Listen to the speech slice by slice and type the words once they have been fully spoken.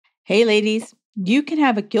Hey, ladies, you can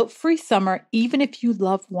have a guilt-free summer even if you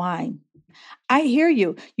love wine. I hear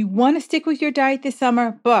you. You want to stick with your diet this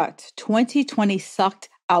summer, but 2020 sucked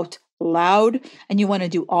out loud and you want to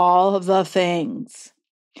do all of the things.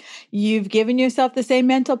 You've given yourself the same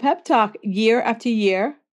mental pep talk year after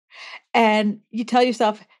year, and you tell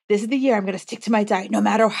yourself, this is the year I'm going to stick to my diet no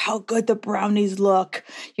matter how good the brownies look.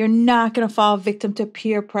 You're not going to fall victim to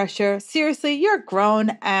peer pressure. Seriously, you're a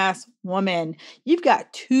grown ass woman. You've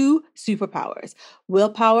got two superpowers,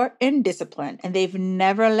 willpower and discipline, and they've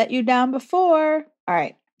never let you down before. All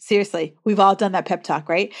right, seriously, we've all done that pep talk,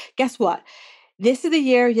 right? Guess what? This is the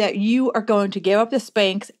year that you are going to give up the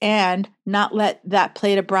Spanx and not let that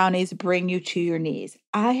plate of brownies bring you to your knees.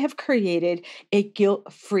 I have created a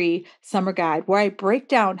guilt-free summer guide where I break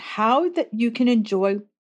down how that you can enjoy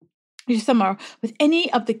your summer with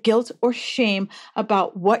any of the guilt or shame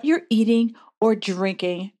about what you're eating or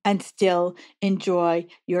drinking and still enjoy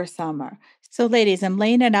your summer. So ladies, I'm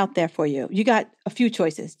laying it out there for you. You got a few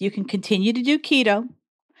choices. You can continue to do keto.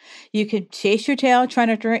 You can chase your tail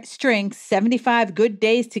trying to string 75 good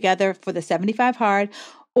days together for the 75 hard,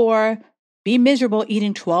 or be miserable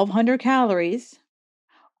eating 1,200 calories.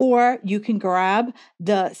 Or you can grab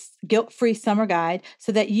the guilt-free summer guide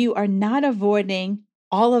so that you are not avoiding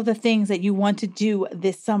all of the things that you want to do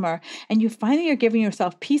this summer. And you finally are giving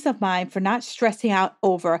yourself peace of mind for not stressing out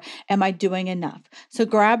over, am I doing enough? So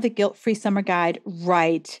grab the guilt-free summer guide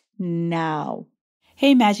right now.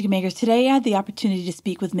 Hey, Magic Makers. Today I had the opportunity to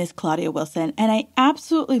speak with Miss Claudia Wilson, and I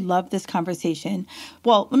absolutely love this conversation.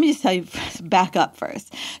 Well, let me just tell you, back up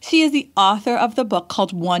first. She is the author of the book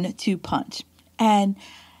called 1-2 Punch, and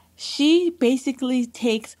she basically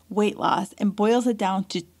takes weight loss and boils it down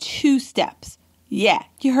to 2 steps. Yeah,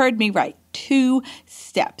 you heard me right. 2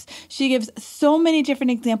 steps. She gives so many different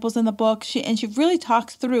examples in the book, and she really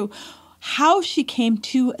talks through how she came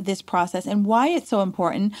to this process and why it's so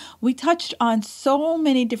important. We touched on so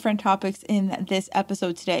many different topics in this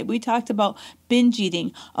episode today. We talked about binge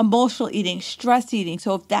eating, emotional eating, stress eating.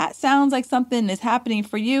 So if that sounds like something is happening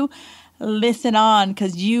for you, listen on,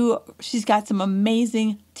 because she's got some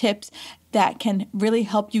amazing tips that can really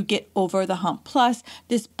help you get over the hump. Plus,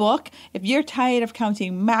 this book, if you're tired of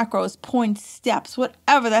counting macros, points, steps,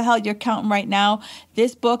 whatever the hell you're counting right now,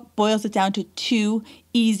 this book boils it down to 2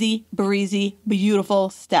 easy, breezy, beautiful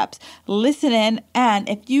steps. Listen in, and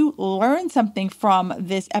if you learn something from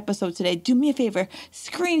this episode today, do me a favor,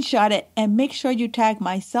 screenshot it and make sure you tag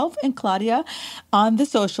myself and Claudia on the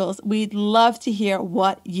socials. We'd love to hear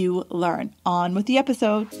what you learn. On with the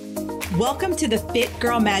episode. Welcome to the Fit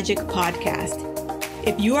Girl Magic podcast.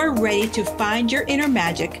 If you are ready to find your inner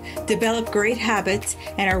magic, develop great habits,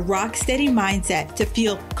 and a rock-steady mindset to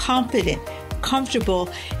feel confident, comfortable,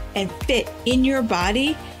 and fit in your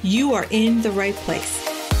body, you are in the right place.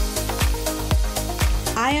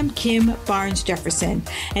 I am Kim Barnes Jefferson,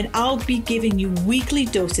 and I'll be giving you weekly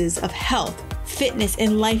doses of health, fitness,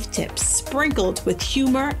 and life tips sprinkled with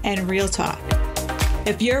humor and real talk.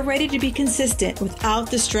 If you're ready to be consistent without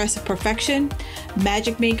the stress of perfection,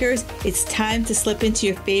 Magic Makers, it's time to slip into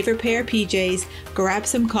your favorite pair of PJs, grab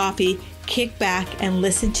some coffee, kick back, and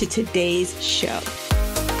listen to today's show.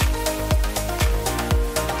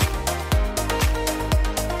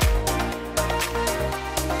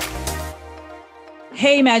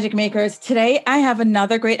 Hey, Magic Makers. Today I have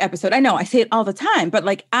another great episode. I know I say it all the time, but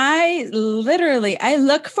I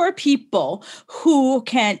look for people who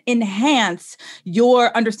can enhance your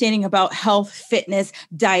understanding about health, fitness,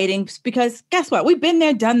 dieting, because guess what? We've been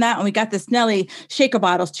there, done that, and we got the Snelly shaker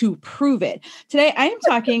bottles to prove it. Today I am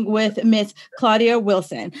talking with Miss Claudia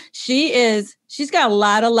Wilson. She's got a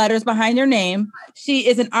lot of letters behind her name. She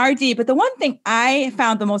is an RD, but the one thing I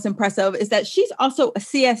found the most impressive is that she's also a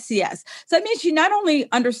CSCS. So that means she not only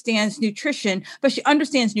understands nutrition, but she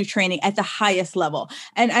understands new training at the highest level.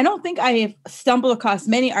 And I don't think I have stumbled across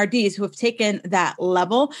many RDs who have taken that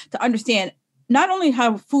level to understand not only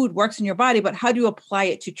how food works in your body, but how do you apply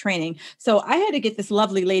it to training. So I had to get this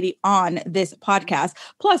lovely lady on this podcast.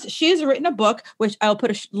 Plus, she has written a book, which I'll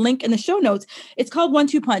put a link in the show notes. It's called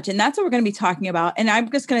 1-2 Punch, and that's what we're going to be talking about. And I'm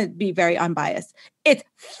just going to be very unbiased. It's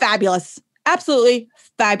fabulous. Absolutely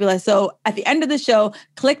fabulous. So at the end of the show,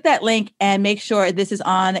 click that link and make sure this is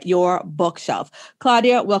on your bookshelf.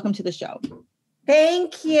 Claudia, welcome to the show.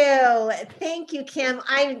 Thank you. Thank you, Kim.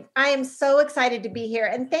 I am so excited to be here.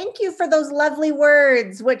 And thank you for those lovely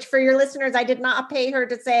words, which for your listeners, I did not pay her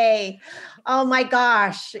to say. Oh my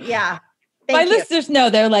gosh. Yeah. My listeners know,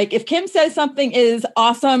 they're like, if Kim says something is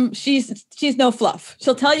awesome, she's no fluff.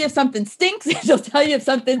 She'll tell you if something stinks. She'll tell you if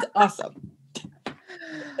something's awesome.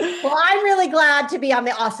 Well, I'm really glad to be on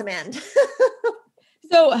the awesome end.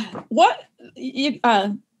 So what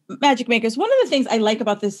Magic Makers, one of the things I like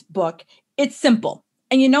about this book, it's simple.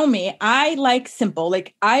 And you know me, I like simple.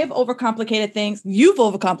 Like I have overcomplicated things, you've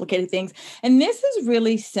overcomplicated things, and this is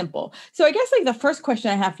really simple. So I guess like the first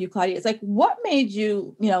question I have for you, Claudia, is like, what made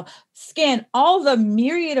you, scan all the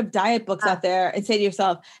myriad of diet books out there and say to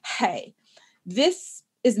yourself, hey, this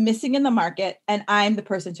is missing in the market and I'm the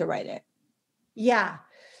person to write it? Yeah.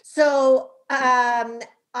 So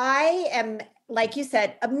I am, like you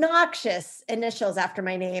said, obnoxious initials after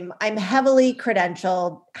my name. I'm heavily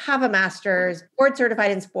credentialed, have a master's, board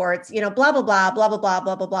certified in sports, blah, blah, blah, blah, blah, blah,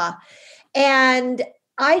 blah, blah, blah. And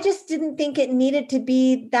I just didn't think it needed to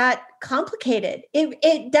be that complicated.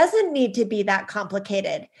 It doesn't need to be that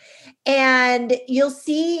complicated. And you'll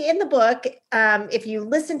see in the book, if you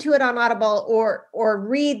listen to it on Audible or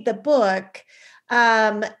read the book,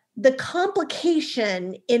 the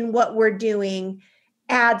complication in what we're doing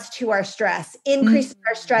adds to our stress, increases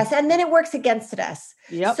our stress, and then it works against us.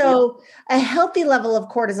 Yep. So a healthy level of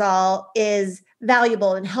cortisol is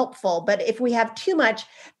valuable and helpful. But if we have too much,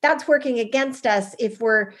 that's working against us if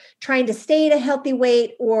we're trying to stay at a healthy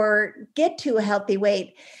weight or get to a healthy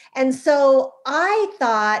weight. And so I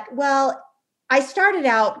thought, well, I started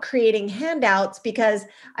out creating handouts because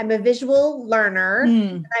I'm a visual learner,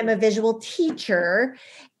 I'm a visual teacher.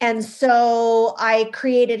 And so I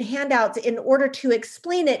created handouts in order to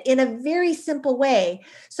explain it in a very simple way.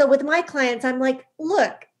 So with my clients, I'm like,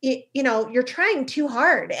 look, you're trying too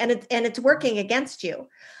hard and it's working against you.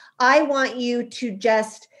 I want you to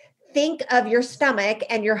just think of your stomach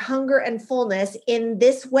and your hunger and fullness in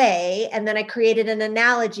this way. And then I created an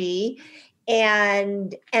analogy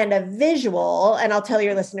and a visual, and I'll tell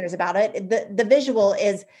your listeners about it. The visual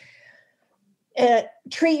is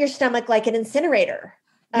treat your stomach like an incinerator.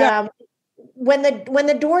 Yeah. When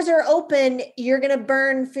the doors are open, you're going to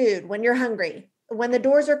burn food when you're hungry. When the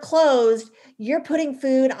doors are closed, you're putting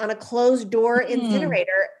food on a closed door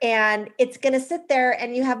incinerator, and it's going to sit there,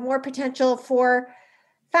 and you have more potential for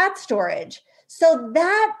fat storage. So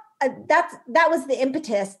that was the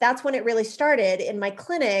impetus. That's when it really started in my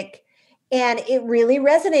clinic. And it really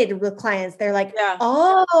resonated with clients. They're like,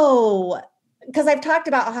 oh, because I've talked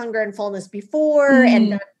about hunger and fullness before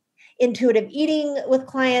and intuitive eating with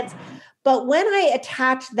clients. But when I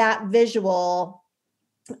attached that visual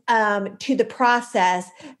to the process,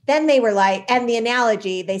 then they were like, and the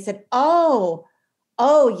analogy, they said, oh,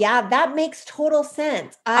 yeah, that makes total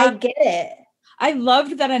sense. I get it. I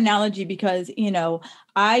loved that analogy because,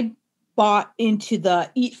 I bought into the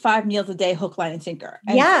eat 5 meals a day, hook, line, and sinker.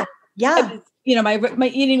 And yeah.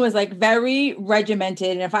 My eating was like very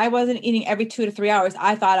regimented. And if I wasn't eating every 2 to 3 hours,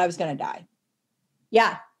 I thought I was going to die.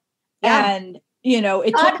 Yeah. And,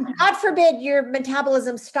 God forbid your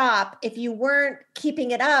metabolism stop if you weren't keeping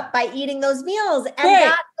it up by eating those meals. And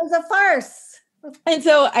that was a farce. And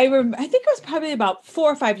so I think it was probably about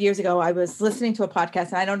 4 or 5 years ago, I was listening to a podcast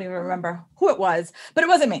and I don't even remember who it was, but it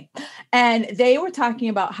wasn't me. And they were talking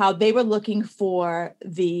about how they were looking for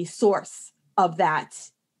the source of that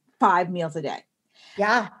 5 meals a day.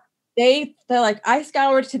 Yeah. They're like, I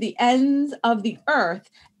scoured to the ends of the earth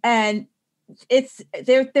and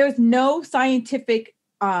there's no scientific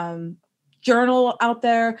journal out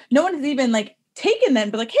there. No one has even taken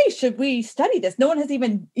them, but hey, should we study this? No one has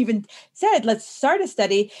even said, let's start a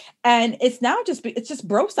study. And it's now just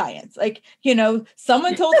bro science.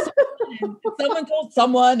 Someone told someone told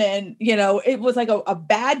someone, and it was like a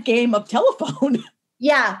bad game of telephone.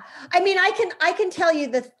 Yeah. I mean, I can tell you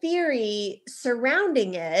the theory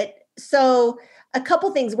surrounding it. So a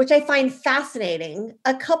couple things, which I find fascinating,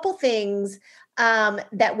 a couple things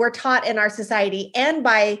that we're taught in our society and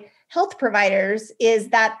by health providers is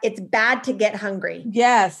that it's bad to get hungry.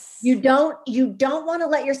 Yes. You don't want to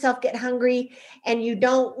let yourself get hungry, and you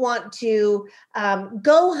don't want to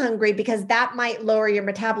go hungry because that might lower your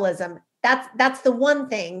metabolism. That's the one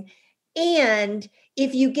thing. And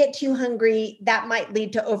if you get too hungry, that might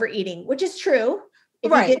lead to overeating, which is true. If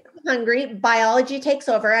you get too hungry, biology takes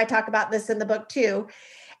over. I talk about this in the book too.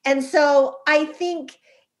 And so I think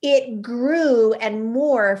it grew and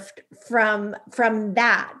morphed from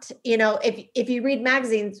that. If you read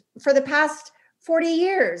magazines for the past 40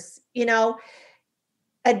 years,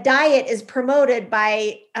 a diet is promoted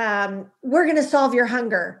by, we're going to solve your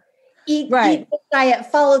hunger. Eat this diet,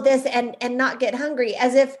 follow this, and not get hungry,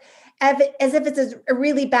 as if it's a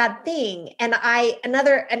really bad thing. And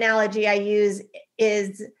another analogy I use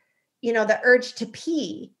is, the urge to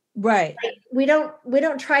pee. Right. We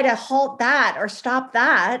don't try to halt that or stop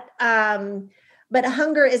that. But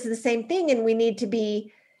hunger is the same thing. And we need to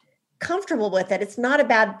be comfortable with it. It's not a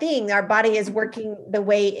bad thing. Our body is working the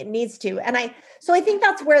way it needs to. So I think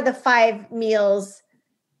that's where the 5 meals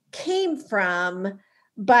came from.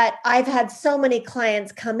 But I've had so many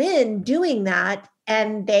clients come in doing that,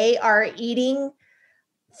 and they are eating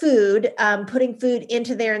food, putting food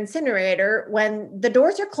into their incinerator when the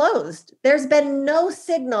doors are closed. There's been no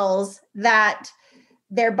signals that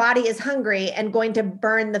their body is hungry and going to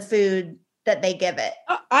burn the food that they give it.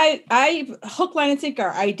 I hook, line, and sinker.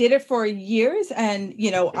 I did it for years, and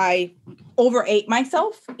I overate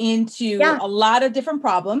myself into a lot of different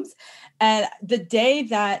problems. And the day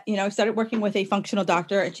that I started working with a functional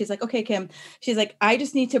doctor, and she's like, "Okay, Kim," she's like, "I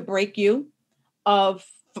just need to break you of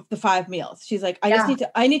the 5 meals." She's like,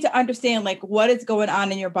 I need to understand like what is going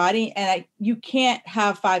on in your body, and you can't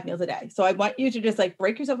have 5 meals a day. So I want you to just like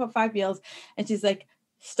break yourself of 5 meals." And she's like,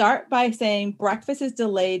 "Start by saying breakfast is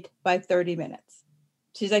delayed by 30 minutes.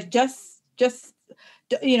 She's like, just,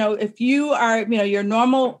 if you are, your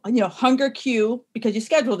normal, hunger cue, because you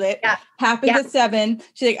scheduled it, happens at 7.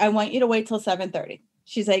 She's like, I want you to wait till 7:30.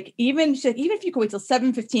 She's like, even if you could wait till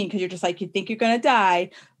 7:15, because you're just like, you think you're going to die,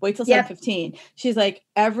 wait till 7:15. She's like,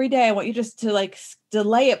 every day, I want you just to like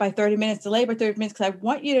delay it by 30 minutes, because I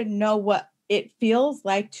want you to know what it feels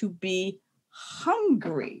like to be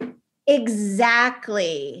hungry.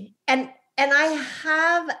 Exactly. And I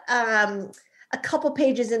have a couple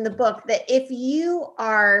pages in the book that if you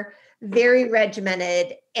are very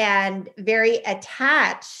regimented and very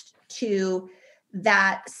attached to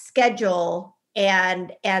that schedule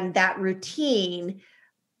and that routine,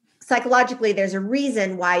 psychologically, there's a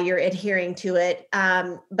reason why you're adhering to it.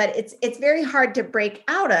 But it's very hard to break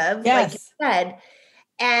out of, like you said.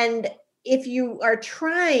 And if you are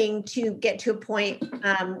trying to get to a point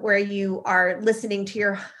where you are listening to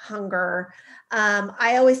your hunger,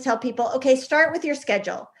 I always tell people, okay, start with your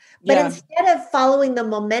schedule. But instead of following the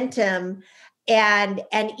momentum and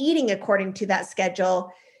eating according to that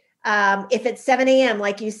schedule, if it's 7 a.m.,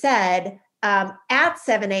 like you said, at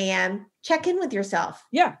 7 a.m., check in with yourself.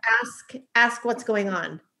 Yeah. Ask what's going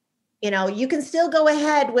on. You can still go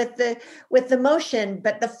ahead with the motion,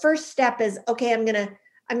 but the first step is, okay, I'm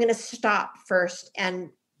going to stop first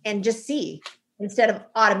and just see, instead of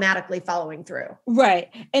automatically following through. Right.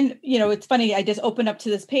 And, it's funny. I just opened up to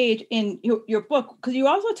this page in your book, because you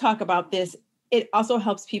also talk about this. It also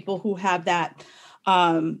helps people who have that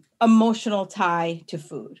emotional tie to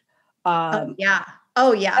food. Oh,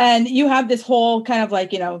 yeah. And you have this whole kind of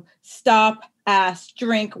like, stop, ask,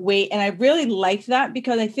 drink, wait. And I really liked that,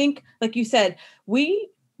 because I think, like you said, we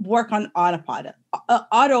work on autopilot.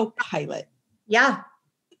 Yeah.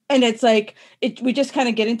 And it's like, we just kind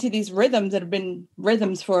of get into these rhythms that have been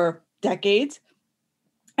rhythms for decades.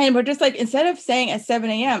 And we're just like, instead of saying at 7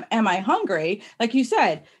 a.m., am I hungry? Like you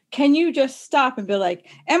said, can you just stop and be like,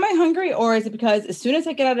 am I hungry? Or is it because as soon as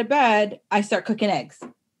I get out of bed, I start cooking eggs?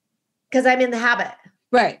 Because I'm in the habit.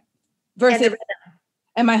 Right. Versus,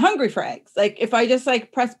 am I hungry for eggs? Like if I just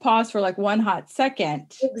like press pause for like one hot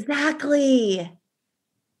second. Exactly.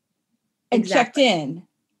 And checked in.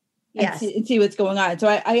 Yes. And see what's going on. So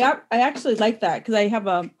I actually like that, because I have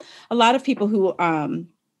a lot of people who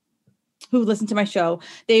listen to my show.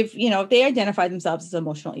 They identify themselves as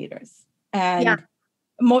emotional eaters, and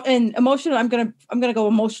emotional. I'm gonna go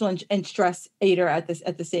emotional and stress eater at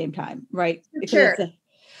the same time, right? Because sure.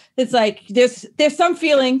 It's like there's some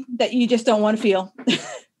feeling that you just don't want to feel.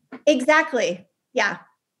 Exactly. Yeah.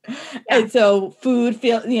 And so food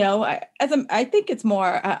I think it's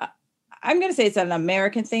more. I'm going to say it's an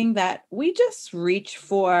American thing that we just reach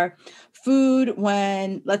for food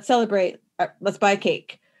when let's celebrate, let's buy a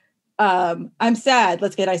cake. I'm sad,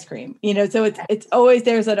 let's get ice cream. So it's always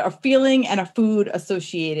there's a feeling and a food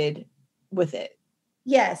associated with it.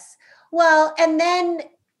 Yes. Well, and then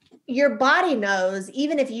your body knows,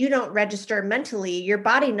 even if you don't register mentally, your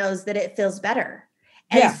body knows that it feels better.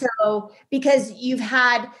 And so because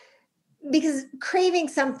craving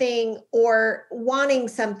something or wanting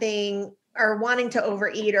something or wanting to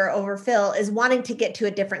overeat or overfill is wanting to get to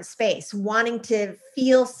a different space, wanting to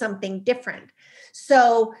feel something different.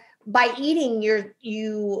 So by eating,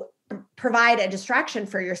 you provide a distraction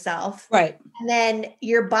for yourself. Right. And then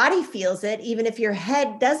your body feels it, even if your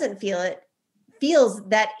head doesn't feel it, feels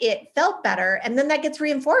that it felt better. And then that gets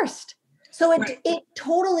reinforced. So it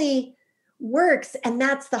totally works. And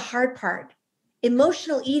that's the hard part.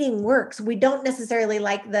 Emotional eating works. We don't necessarily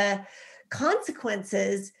like the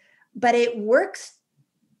consequences, but it works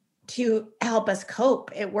to help us cope.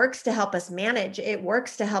 It works to help us manage. It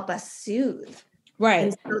works to help us soothe. Right.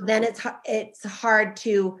 And so then it's hard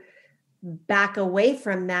to back away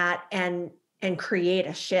from that and and create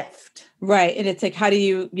a shift. Right. And it's like, how do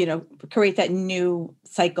you, create that new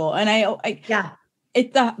cycle? And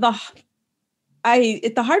the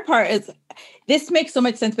hard part is, this makes so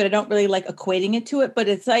much sense, but I don't really like equating it to it, but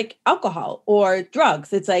it's like alcohol or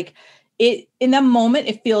drugs. It's like in the moment,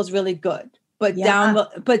 it feels really good, but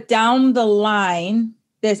down the line,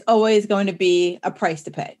 there's always going to be a price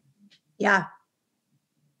to pay. Yeah.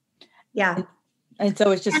 Yeah. And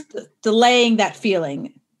so it's just delaying that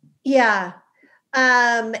feeling. Yeah.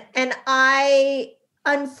 And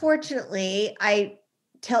unfortunately, I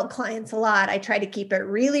tell clients a lot, I try to keep it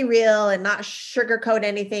really real and not sugarcoat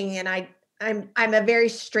anything. And I'm a very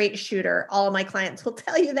straight shooter. All of my clients will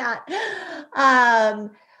tell you that.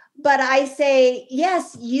 But I say,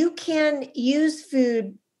 yes, you can use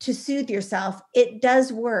food to soothe yourself. It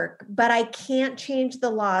does work, but I can't change the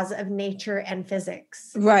laws of nature and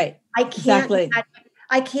physics. Right. I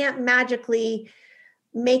can't magically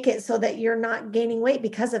make it so that you're not gaining weight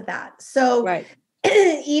because of that. So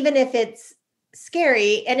even if it's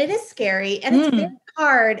scary, and it is scary, and it's very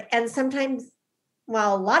hard, and sometimes,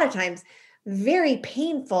 well, a lot of times, very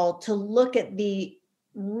painful to look at the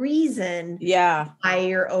reason why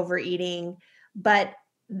you're overeating, but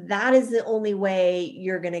that is the only way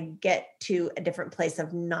you're going to get to a different place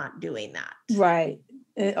of not doing that. Right.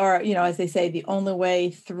 Or, as they say, the only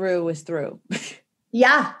way through is through.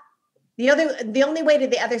 Yeah. The only way to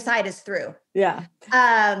the other side is through. Yeah.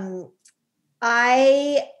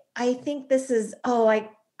 I think this is,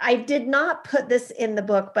 I did not put this in the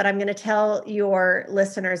book, but I'm going to tell your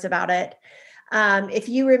listeners about it. If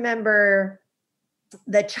you remember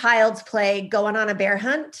the Child's Play, Going on a Bear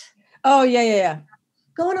Hunt. Oh, yeah.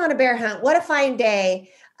 Going on a bear hunt. What a fine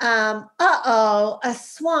day. A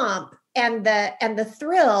swamp. And the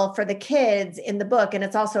thrill for the kids in the book, and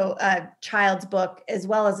it's also a child's book as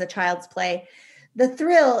well as a Child's Play. The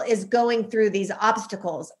thrill is going through these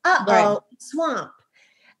obstacles. Swamp.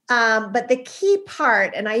 But the key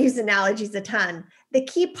part, and I use analogies a ton, the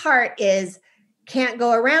key part is can't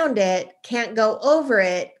go around it, can't go over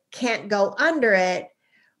it, can't go under it.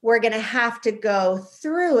 We're going to have to go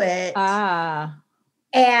through it.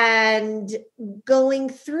 And going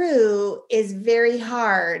through is very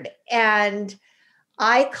hard. And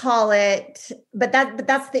I call it, but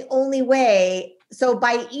that's the only way. So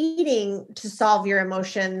by eating to solve your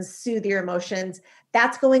emotions, soothe your emotions,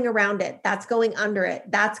 that's going around it. That's going under it.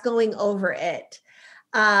 That's going over it.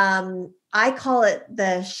 I call it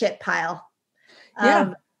the shit pile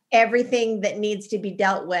of everything that needs to be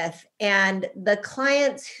dealt with. And the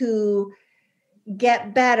clients who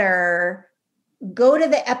get better go to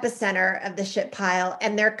the epicenter of the shit pile,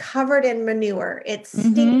 and they're covered in manure. It's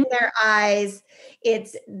stinking their eyes.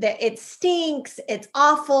 It stinks. It's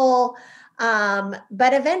awful. But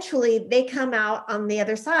eventually they come out on the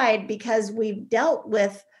other side because we've dealt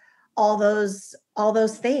with all those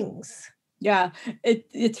things. Yeah.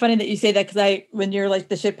 It's funny that you say that, because when you're like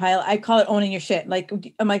the shit pile, I call it owning your shit. Like,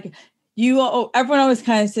 I'm like, everyone always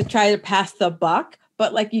kind of try to pass the buck,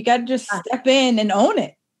 but like, you got to just step in and own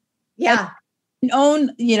it. Yeah. And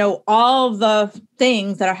own, all the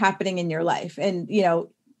things that are happening in your life, and,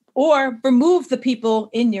 or remove the people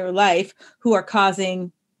in your life who are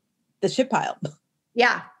causing the shit pile.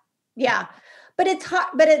 Yeah. Yeah. But it's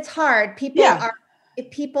hard.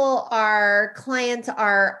 Clients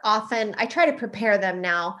are often, I try to prepare them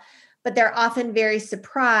now, but they're often very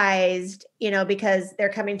surprised, because they're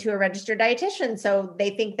coming to a registered dietitian. So they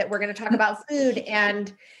think that we're going to talk about food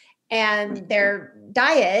and their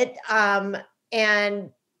diet.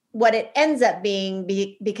 And what it ends up being,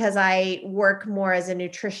 because I work more as a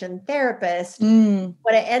nutrition therapist,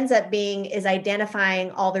 what it ends up being is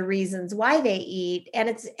identifying all the reasons why they eat. And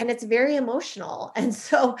it's very emotional. And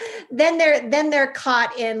so then they're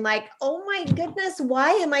caught in like, oh my goodness,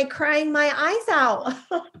 why am I crying my eyes out?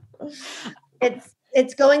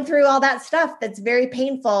 It's going through all that stuff that's very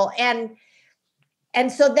painful. And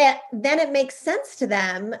so that then it makes sense to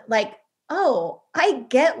them, like, oh, I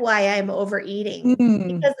get why I'm overeating,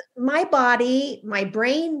 because my body, my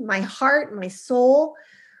brain, my heart, my soul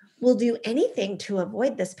will do anything to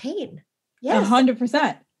avoid this pain. Yes.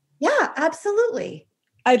 100%. Yeah, absolutely.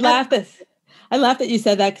 I laugh that you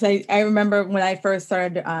said that, because I remember when I first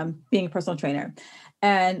started being a personal trainer,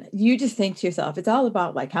 and you just think to yourself, it's all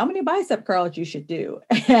about like how many bicep curls you should do.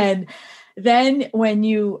 And then when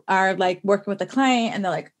you are like working with a client and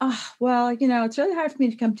they're like, oh, well, it's really hard for me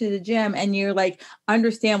to come to the gym, and you're like,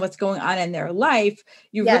 understand what's going on in their life.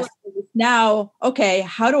 You realize now, okay,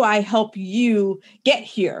 how do I help you get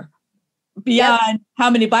here beyond how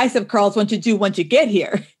many bicep curls once you get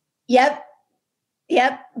here? Yep.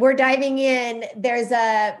 Yep, we're diving in. There's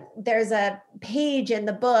a page in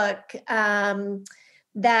the book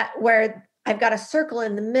that where I've got a circle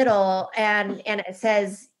in the middle, and it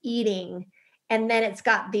says eating, and then it's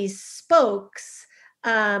got these spokes,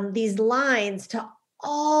 these lines to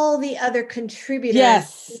all the other contributors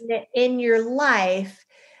Yes. in your life.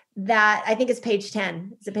 That I think is page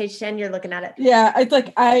 10. Is it page 10? You're looking at it. Yeah, it's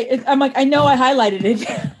like I'm like, I know I highlighted it.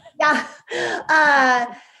 Yeah.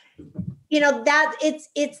 That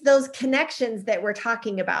it's those connections that we're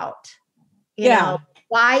talking about.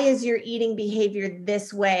 Why is your eating behavior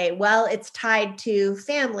this way? Well, it's tied to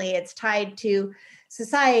family, it's tied to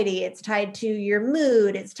society, it's tied to your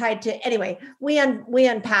mood, it's tied to, anyway, we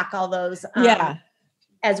unpack all those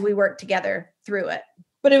as we work together through it.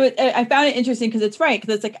 But I found it interesting because it's right.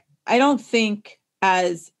 Because it's like, I don't think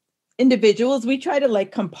as individuals, we try to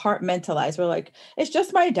like compartmentalize. We're like, it's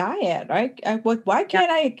just my diet, right? Why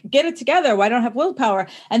can't I get it together? Why don't I have willpower?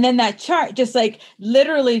 And then that chart just like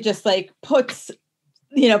literally just like puts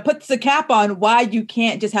the cap on why you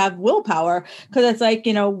can't just have willpower. Because it's like,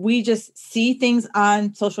 we just see things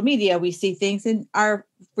on social media. We see things in our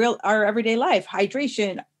everyday life,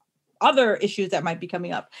 hydration, other issues that might be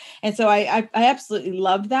coming up. And so I absolutely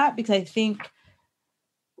love that, because I think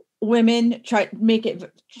women try to make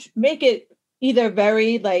it either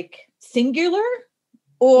very like singular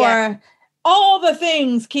or all the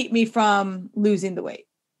things keep me from losing the weight.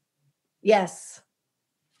 Yes.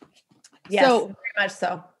 So very much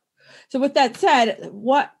so. So with that said,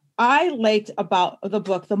 what I liked about the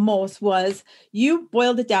book the most was you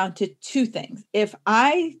boiled it down to two things. If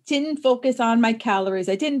I didn't focus on my calories,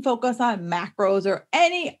 I didn't focus on macros or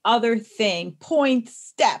any other thing, points,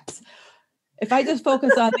 steps. If I just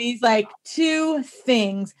focus on these like two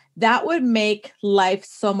things, that would make life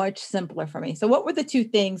so much simpler for me. So what were the two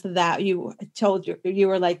things that you told you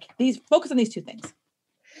were like, focus on these two things?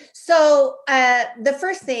 So the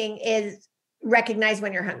first thing is recognize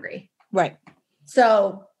when you're hungry. Right.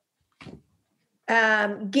 So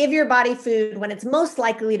give your body food when it's most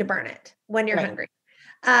likely to burn it, when you're hungry.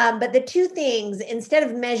 But the two things, instead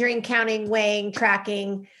of measuring, counting, weighing,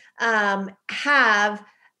 tracking, have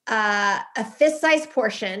a fist-sized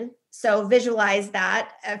portion. So visualize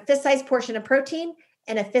that, a fist-sized portion of protein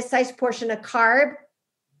and a fist-sized portion of carb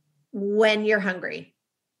when you're hungry.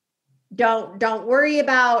 Don't worry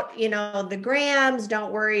about, the grams.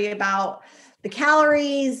 Don't worry about the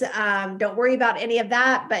calories. Don't worry about any of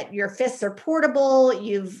that, but your fists are portable.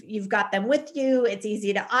 You've got them with you. It's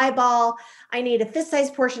easy to eyeball. I need a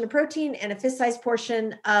fist-sized portion of protein and a fist-sized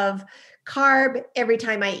portion of carb every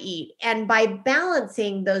time I eat. And by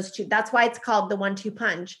balancing those two, that's why it's called the 1-2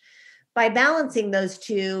 punch. By balancing those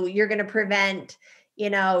two, you're going to prevent,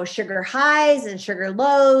 sugar highs and sugar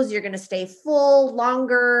lows. You're going to stay full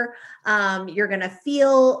longer. You're going to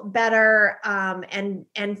feel better and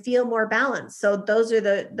feel more balanced. So those are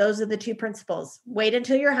the two principles. Wait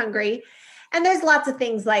until you're hungry. And there's lots of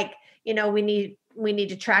things like, we need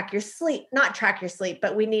to track your sleep, not track your sleep,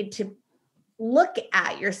 but we need to look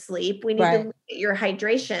at your sleep. We need to look at your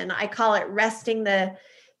hydration. I call it resting the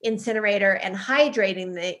incinerator and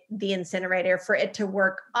hydrating the incinerator for it to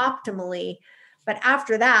work optimally. But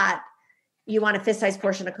after that, you want a fist-sized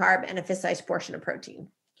portion of carb and a fist-sized portion of protein.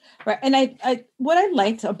 Right. And I what I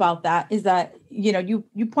liked about that is that, you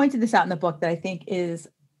pointed this out in the book that I think is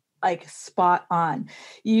like spot on.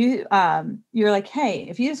 You're like, hey,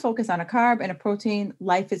 if you just focus on a carb and a protein,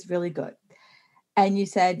 life is really good. And you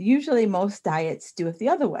said, usually most diets do it the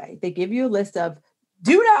other way. They give you a list of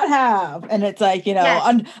do not have. And it's like,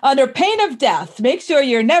 under pain of death, make sure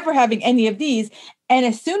you're never having any of these. And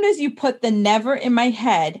as soon as you put the never in my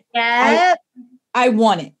head, I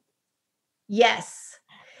want it. Yes.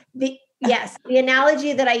 The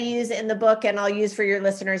analogy that I use in the book, and I'll use for your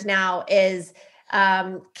listeners now, is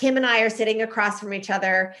Kim and I are sitting across from each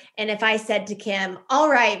other. And if I said to Kim, all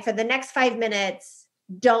right, for the next 5 minutes,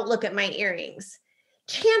 don't look at my earrings,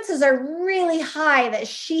 chances are really high that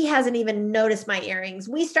she hasn't even noticed my earrings.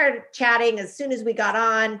 We started chatting as soon as we got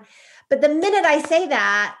on. But the minute I say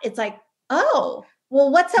that, it's like, oh,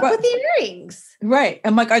 well, what's up with the earrings? Right.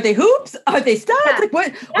 I'm like, are they hoops? Are they studs? Yeah. Like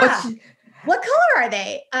what? Yeah. What color are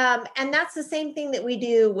they? And that's the same thing that we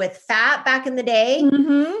do with fat back in the day,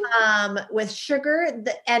 with sugar.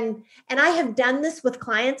 And I have done this with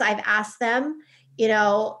clients. I've asked them,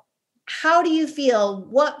 how do you feel?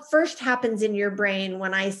 What first happens in your brain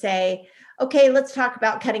when I say, okay, let's talk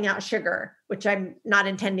about cutting out sugar, which I'm not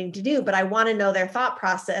intending to do, but I want to know their thought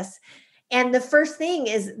process. And the first thing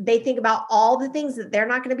is they think about all the things that they're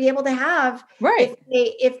not going to be able to have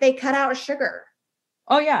if they cut out sugar.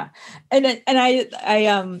 Oh yeah. And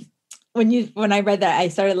I when I read that, I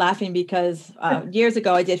started laughing because years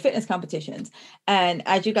ago I did fitness competitions, and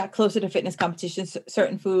as you got closer to fitness competitions,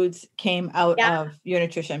 certain foods came out of your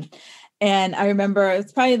nutrition. And I remember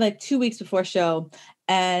it's probably like 2 weeks before show,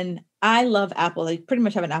 and I love apple. I pretty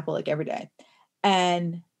much have an apple like every day,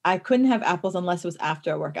 and I couldn't have apples unless it was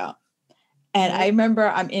after a workout. And I remember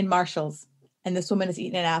I'm in Marshall's, and this woman is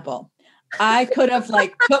eating an apple. I could have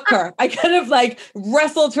like took her. I could have like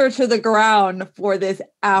wrestled her to the ground for this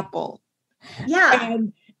apple. Yeah.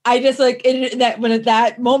 And I just like that when at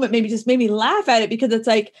that moment maybe just made me laugh at it, because it's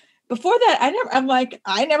like before that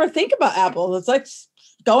I never think about apples. It's like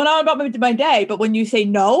going on about my day. But when you say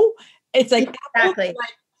no, it's like, exactly, apples,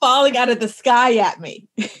 like falling out of the sky at me.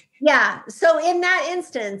 Yeah. So in that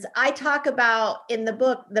instance, I talk about in the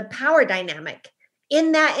book the power dynamic.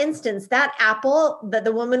 In that instance, that apple that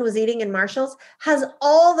the woman was eating in Marshall's has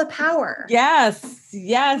all the power. Yes.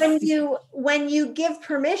 When you give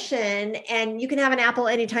permission and you can have an apple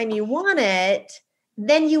anytime you want it,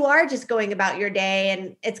 then you are just going about your day,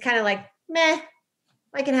 and it's kind of like, meh,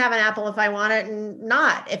 I can have an apple if I want it and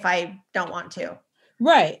not if I don't want to.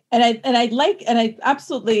 Right. And I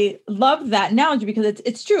absolutely love that analogy, because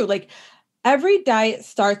it's true. Like every diet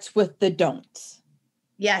starts with the don'ts.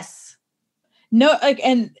 Yes. No, like,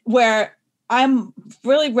 and where I'm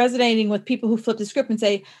really resonating with people who flip the script and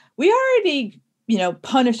say, we already,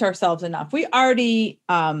 punish ourselves enough. We already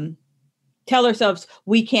tell ourselves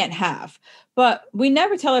we can't have, but we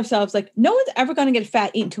never tell ourselves like, no one's ever going to get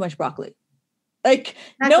fat eating too much broccoli. Like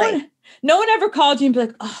exactly. no one ever called you and be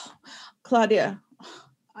like, oh, Claudia,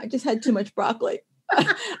 I just had too much broccoli.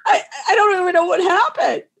 I don't even know what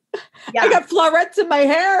happened. Yeah. I got florets in my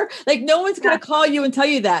hair. Like no one's going to call you and tell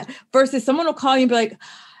you that, versus someone will call you and be like,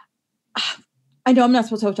 I know I'm not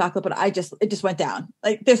supposed to have chocolate, but it just went down.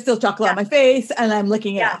 Like there's still chocolate on my face and I'm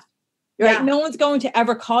licking it off. Right. Yeah. No one's going to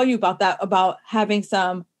ever call you about that, about having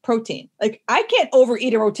some protein. Like I can't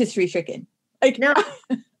overeat a rotisserie chicken. Like no.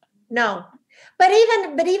 But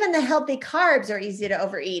even the healthy carbs are easy to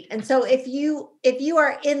overeat. And so if you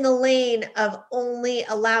are in the lane of only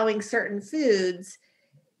allowing certain foods,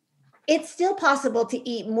 it's still possible to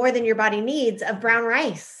eat more than your body needs of brown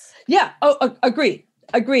rice. Yeah. Oh, agreed.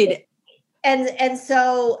 And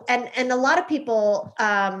so a lot of people,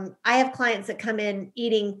 I have clients that come in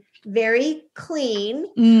eating very clean,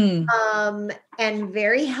 and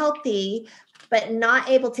very healthy, but not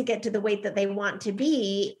able to get to the weight that they want to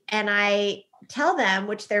be. And I tell them,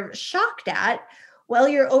 which they're shocked at, well,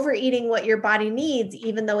 you're overeating what your body needs,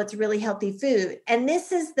 even though it's really healthy food. And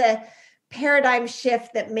this is the paradigm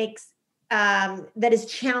shift that makes, that is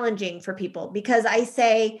challenging for people, because I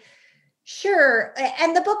say, sure.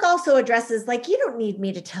 And the book also addresses, like, you don't need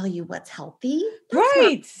me to tell you what's healthy. That's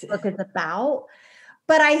right. not what the book is about.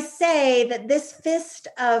 But I say that this fist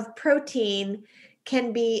of protein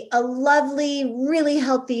can be a lovely, really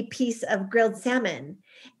healthy piece of grilled salmon.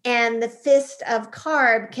 And the fist of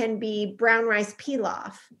carb can be brown rice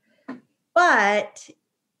pilaf. But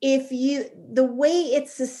the way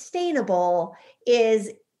it's sustainable is,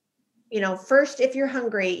 first, if you're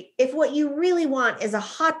hungry, if what you really want is a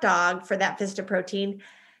hot dog for that fist of protein,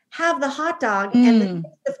 have the hot dog, and the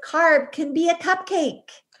fist of carb can be a cupcake.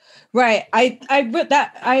 Right. I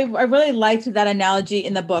really liked that analogy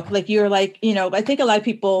in the book. Like you're like, I think a lot of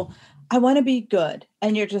people, I want to be good.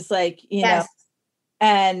 And you're just like, yes.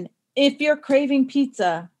 And if you're craving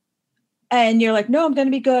pizza and you're like, no, I'm going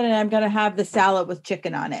to be good, and I'm going to have the salad with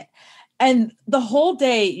chicken on it. And the whole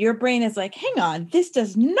day, your brain is like, hang on, this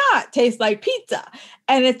does not taste like pizza.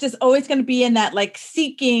 And it's just always going to be in that like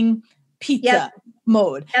seeking pizza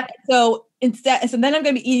mode. Yep. So then I'm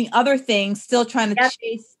going to be eating other things, still trying to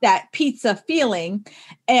chase that pizza feeling.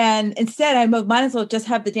 And instead, I might as well just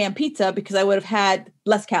have the damn pizza, because I would have had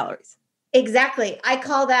less calories. Exactly. I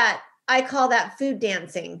call that food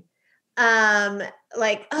dancing.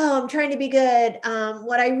 Like, oh, I'm trying to be good.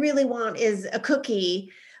 What I really want is a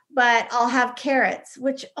cookie, but I'll have carrots,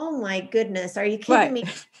 which, oh my goodness, are you kidding me?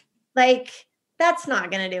 Like, that's not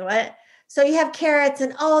going to do it. So you have carrots,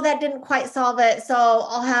 and, oh, that didn't quite solve it, so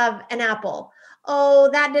I'll have an apple. Oh,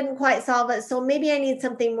 that didn't quite solve it, so maybe I need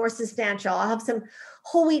something more substantial. I'll have some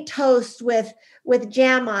whole wheat toast with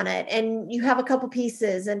jam on it, and you have a couple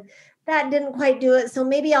pieces, and that didn't quite do it, so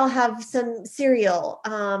maybe I'll have some cereal.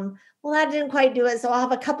 Well, that didn't quite do it, so I'll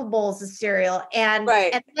have a couple bowls of cereal, and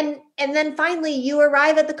then finally you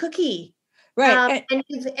arrive at the cookie, right? And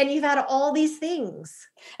you've had all these things,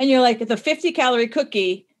 and you're like, the 50-calorie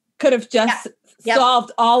cookie could have just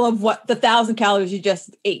solved all of what the 1,000 calories you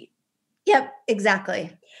just ate. Yep,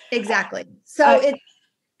 exactly. So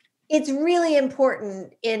it's really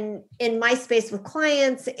important in my space with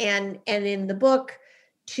clients and in the book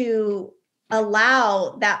to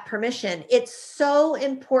allow that permission. It's so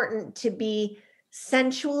important to be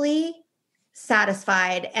sensually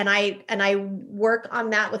satisfied, and I work on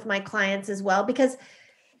that with my clients as well, because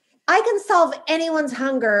I can solve anyone's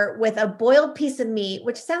hunger with a boiled piece of meat,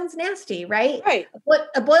 which sounds nasty, right? Right.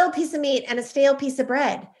 A boiled piece of meat and a stale piece of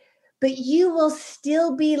bread, but you will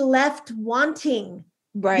still be left wanting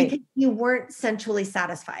because Right. you weren't sensually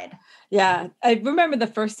satisfied. Yeah. I remember the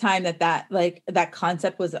first time that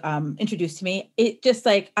concept was introduced to me. It just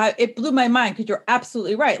it blew my mind, because you're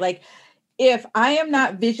absolutely right. Like, if I am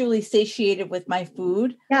not visually satiated with my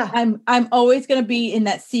food, Yeah. I'm always going to be in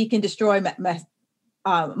that seek and destroy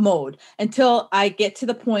mode until I get to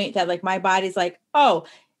the point that like my body's like, oh,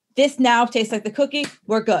 this now tastes like the cookie.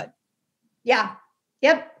 We're good. Yeah.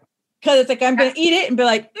 Yep. Because it's like I'm going to eat it and be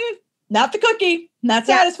like, not the cookie, not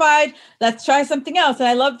satisfied. Let's try something else. And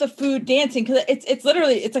I love the food dancing, because it's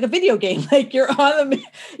literally, it's like a video game. Like you're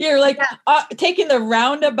taking the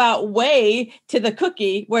roundabout way to the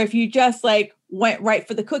cookie, where if you just like went right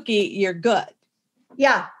for the cookie, you're good.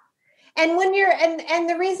 Yeah. And when you're, and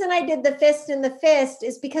the reason I did the fist in the fist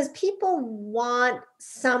is because people want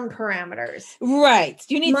some parameters. Right.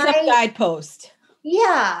 You need some guidepost.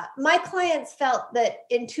 Yeah. My clients felt that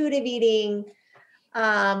intuitive eating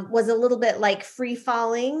was a little bit like free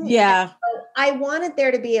falling. Yeah. So I wanted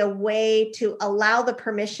there to be a way to allow the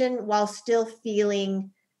permission while still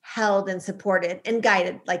feeling held and supported and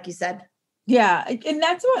guided, like you said. Yeah. And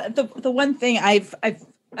that's what the one thing I've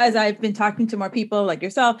as I've been talking to more people like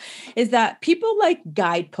yourself, is that people like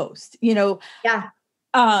guideposts, Yeah.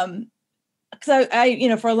 Because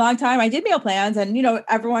I for a long time I did meal plans, and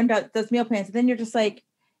everyone does meal plans, and then you're just like,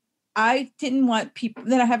 I didn't want people.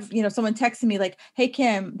 Then I have someone texting me like, "Hey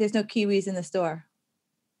Kim, there's no kiwis in the store."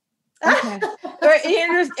 Okay,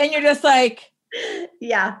 and you're just like,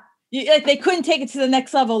 yeah, like they couldn't take it to the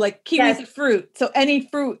next level. Like kiwis are fruit, so any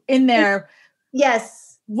fruit in there,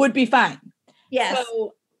 would be fine. Yes.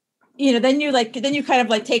 So then you kind of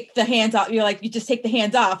like take the hands off. You're like, you just take the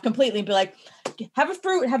hands off completely and be like, have a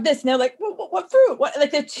fruit, have this. And they're like, what fruit? What? Like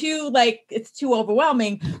they're too, like, it's too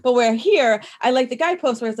overwhelming. But where here, I like the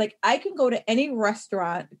guidepost where it's like, I can go to any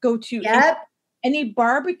restaurant, go to any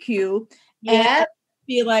barbecue, and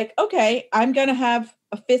be like, okay, I'm going to have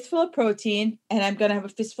a fistful of protein and I'm going to have a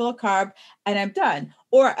fistful of carb and I'm done.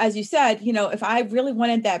 Or as you said, if I really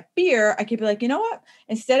wanted that beer, I could be like, you know what?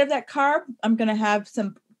 Instead of that carb, I'm going to have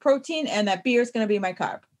some protein, and that beer is going to be my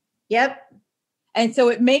carb. Yep. And so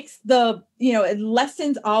it makes it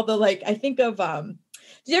lessens all the, like, I think of, did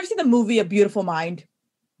you ever see the movie A Beautiful Mind?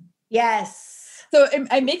 Yes. So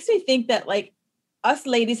it makes me think that like us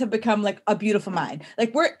ladies have become like a beautiful mind.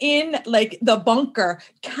 Like we're in like the bunker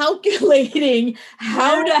calculating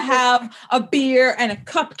how to have a beer and a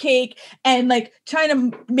cupcake and like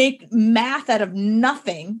trying to make math out of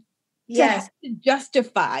nothing to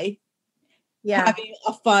justify having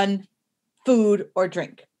a fun food or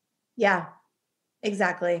drink. Yeah,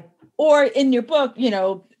 exactly. Or in your book,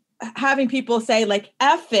 having people say like,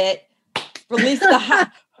 F it, release the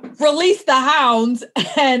hounds,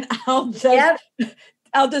 and I'll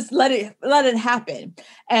just let it happen.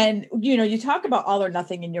 And, you talk about all or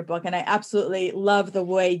nothing in your book, and I absolutely love the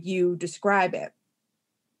way you describe it.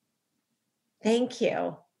 Thank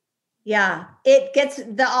you. Yeah. It gets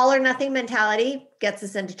the all or nothing mentality gets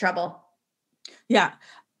us into trouble. Yeah.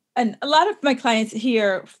 And a lot of my clients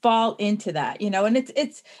here fall into that, and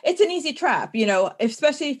it's an easy trap,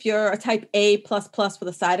 especially if you're a type A++ with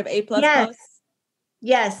a side of A++.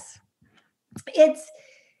 Yes. It's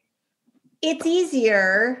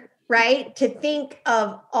easier, right, to think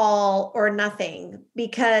of all or nothing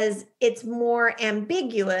because it's more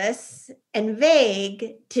ambiguous and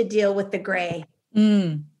vague to deal with the gray.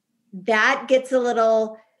 That gets a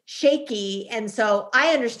little shaky. And so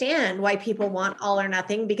I understand why people want all or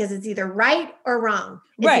nothing, because it's either right or wrong.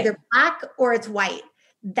 It's either black or it's white.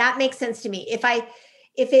 That makes sense to me. If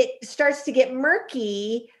it starts to get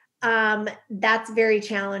murky, that's very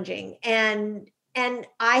challenging. And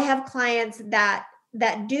I have clients that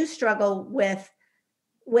do struggle with,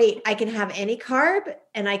 wait, I can have any carb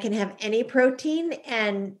and I can have any protein,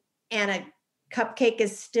 and a cupcake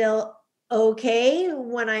is still okay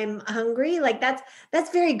when I'm hungry. Like that's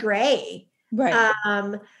very gray. Right.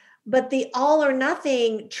 But the all or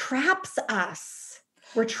nothing traps us.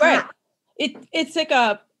 We're trapped. Right. It's like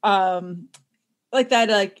a, like that,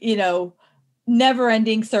 like, never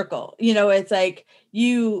ending circle. It's like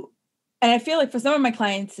And I feel like for some of my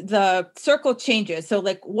clients, the circle changes. So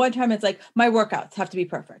like one time it's like my workouts have to be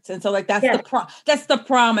perfect. And so like that's that's the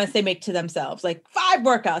promise they make to themselves. Like 5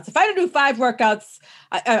 workouts. If I don't do 5 workouts,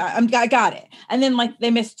 I got it. And then like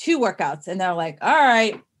they miss 2 workouts and they're like, all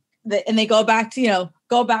right. And they go back to,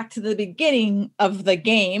 go back to the beginning of the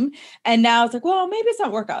game. And now it's like, well, maybe it's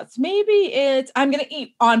not workouts. Maybe it's, I'm going to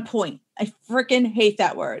eat on point. I freaking hate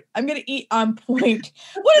that word. I'm going to eat on point.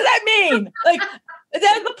 What does that mean? Like, is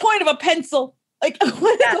that the point of a pencil? Like, I'm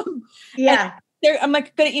like,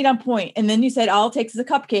 gonna eat on point. And then you said, all it takes is a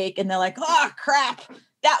cupcake. And they're like, oh crap,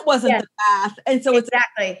 that wasn't the path. And so it's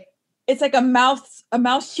like a mouse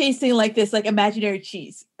chasing like this, like imaginary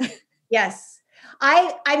cheese. Yes.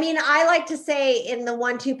 I mean, I like to say in the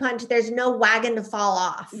 1-2 punch, there's no wagon to fall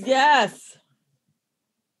off. Yes.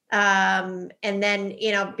 And then,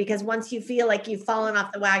 because once you feel like you've fallen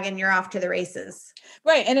off the wagon, you're off to the races.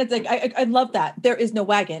 Right. And it's like, I love that. There is no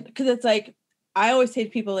wagon. Cause it's like, I always say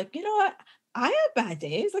to people like, you know what? I have bad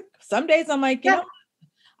days. Like some days I'm like, you know,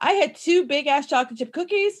 I had 2 big ass chocolate chip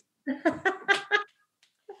cookies.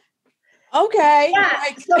 Okay.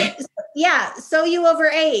 So you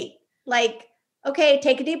overate. Like, okay,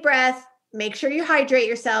 take a deep breath, make sure you hydrate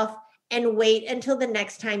yourself and wait until the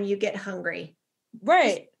next time you get hungry.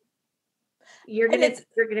 Right. You're going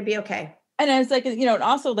to be okay. And I was like, and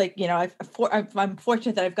also like, I'm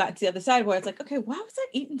fortunate that I've gotten to the other side where it's like, okay, why was I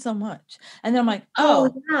eating so much? And then I'm like,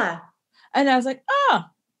 oh yeah. And I was like,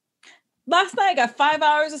 last night I got 5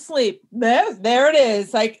 hours of sleep. There it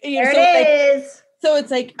is. Like, there it is. So it's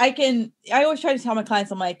like, I always try to tell my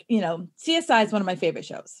clients, I'm like, CSI is one of my favorite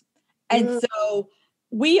shows. And so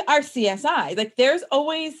we are CSI. Like there's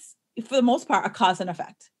always, for the most part, a cause and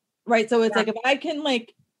effect, right? So it's like, if I can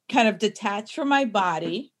like kind of detach from my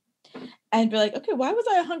body and be like, okay, why was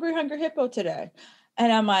I a hungry hippo today?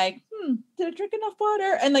 And I'm like, did I drink enough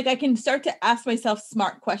water? And like, I can start to ask myself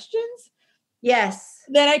smart questions. Yes.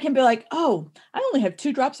 Then I can be like, oh, I only have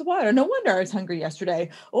 2 drops of water. No wonder I was hungry yesterday.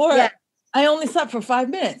 Or I only slept for 5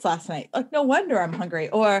 minutes last night. Like, no wonder I'm hungry.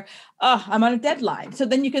 Or I'm on a deadline. So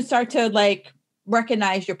then you can start to like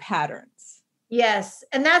recognize your patterns. Yes.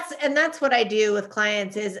 And that's what I do with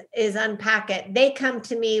clients is unpack it. They come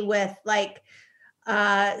to me with like,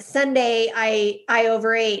 Sunday, I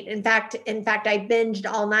overate. In fact, I binged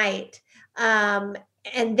all night.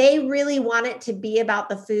 And they really want it to be about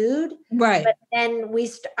the food. Right. But then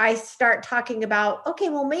I start talking about, okay,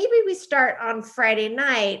 well, maybe we start on Friday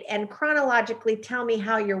night and chronologically tell me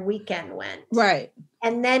how your weekend went. Right.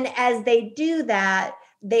 And then as they do that,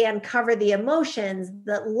 they uncover the emotions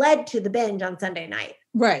that led to the binge on Sunday night.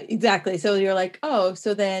 Right, exactly. So you're like, oh,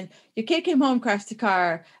 so then your kid came home, crashed the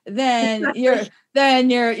car. Then your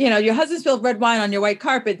husband spilled red wine on your white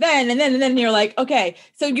carpet. Then you're like, okay,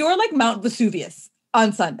 so you're like Mount Vesuvius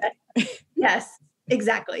on Sunday. Yes,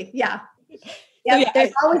 exactly. Yeah. Yeah, so,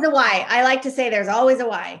 there's always a why. I like to say there's always a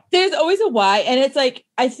why. There's always a why. And it's like,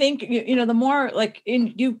 I think, the more like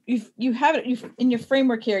you have it in your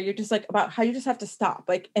framework here, you're just like about how you just have to stop.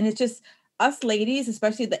 Like, and it's just us ladies,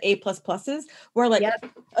 especially the A++s, we're like,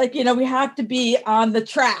 we have to be on the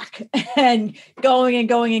track and going and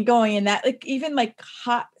going and going. And that like, even like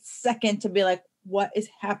hot second to be like, what is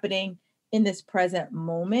happening in this present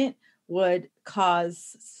moment would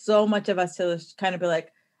cause so much of us to kind of be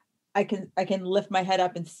like, I can lift my head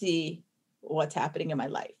up and see what's happening in my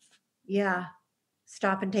life. Yeah.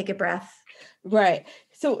 Stop and take a breath. Right.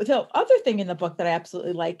 So the other thing in the book that I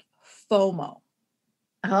absolutely like, FOMO.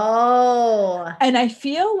 Oh. And I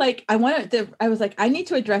feel like I was like, I need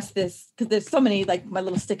to address this because there's so many like my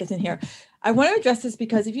little stickers in here. I want to address this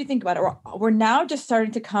because if you think about it, we're now just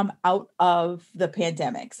starting to come out of the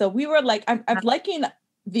pandemic. So we were like, I'm liking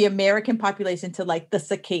the American population to like the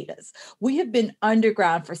cicadas. We have been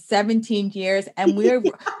underground for 17 years and we're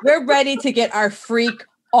ready to get our freak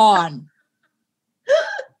on.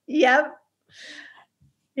 Yep.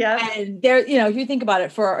 Yeah. And there, if you think about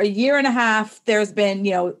it, for a year and a half, there's been,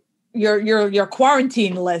 your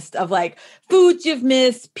quarantine list of like foods you've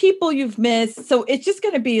missed, people you've missed. So it's just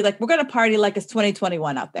going to be like, we're going to party like it's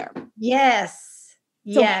 2021 out there. Yes.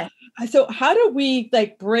 Yes. So how do we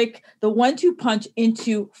like break the 1-2 punch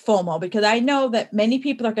into FOMO? Because I know that many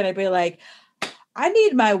people are going to be like, I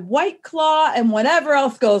need my White Claw and whatever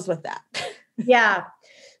else goes with that. Yeah.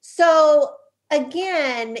 So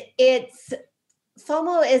again,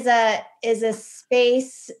 FOMO is a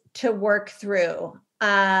space to work through.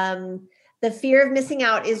 The fear of missing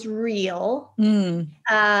out is real. And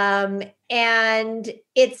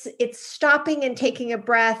it's stopping and taking a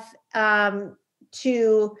breath,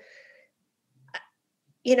 to,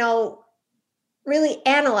 really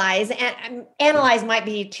analyze, and analyze might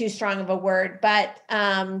be too strong of a word, but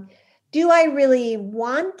do I really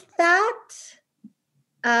want that?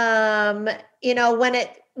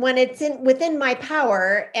 When it's within my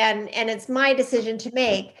power and it's my decision to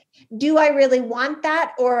make, do I really want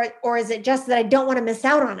that, or is it just that I don't want to miss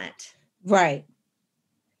out on it? Right.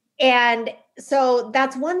 And so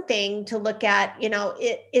that's one thing to look at,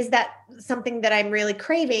 is that something that I'm really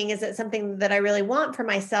craving? Is it something that I really want for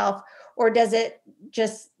myself? Or does it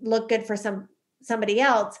just look good for somebody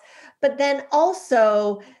else? But then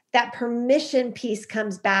also that permission piece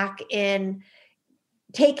comes back in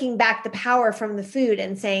taking back the power from the food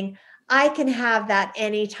and saying, I can have that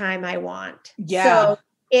anytime I want. Yeah. So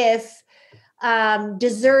if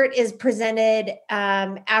dessert is presented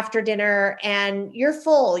after dinner and you're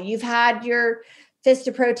full, you've had your fist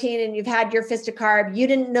of protein and you've had your fist of carb, you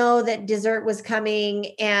didn't know that dessert was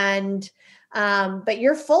coming, and but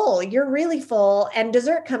you're full, you're really full, and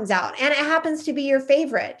dessert comes out and it happens to be your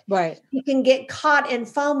favorite. Right. You can get caught in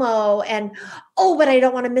FOMO and, oh, but I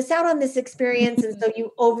don't want to miss out on this experience. And so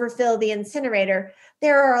you overfill the incinerator.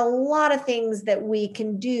 There are a lot of things that we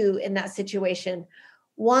can do in that situation.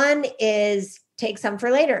 One is take some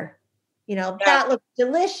for later. That looks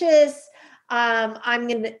delicious. I'm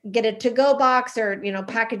going to get a to-go box, or,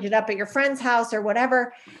 package it up at your friend's house or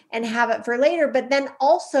whatever and have it for later. But then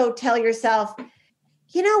also tell yourself,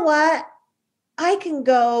 you know what? I can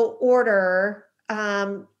go order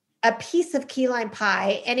a piece of key lime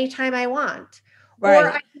pie anytime I want, Right.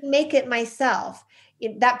 or I can make it myself.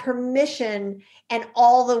 That permission and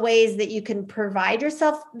all the ways that you can provide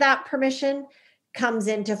yourself that permission comes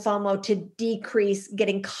into FOMO to decrease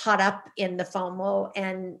getting caught up in the FOMO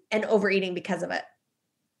and overeating because of it.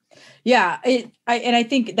 Yeah. I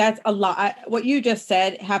think that's a lot. What you just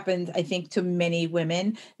said happens, I think, to many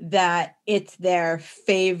women, that it's their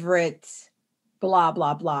favorite blah,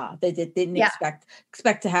 blah, blah. They didn't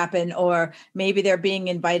expect to happen. Or maybe they're being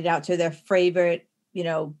invited out to their favorite,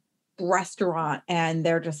 restaurant, and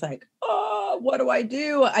they're just like, oh, what do I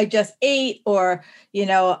do? I just ate, or,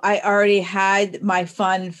 I already had my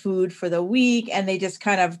fun food for the week. And they just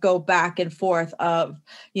kind of go back and forth of,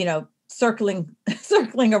 circling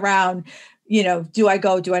around, do I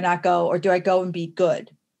go, do I not go, or do I go and be good?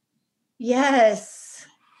 Yes.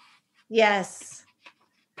 And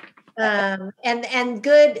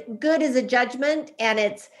good is a judgment, and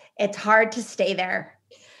it's hard to stay there.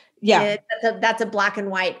 Yeah. That's a black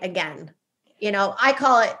and white again. I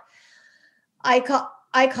call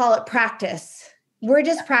it practice. We're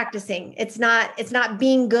just practicing. It's not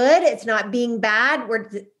being good. It's not being bad.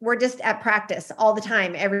 We're just at practice all the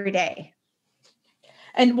time, every day.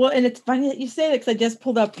 And it's funny that you say that, because I just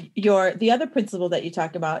pulled up the other principle that you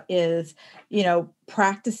talk about is,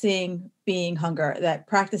 practicing being hunger, that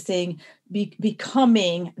practicing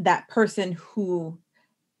becoming that person who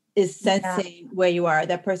is sensing where you are,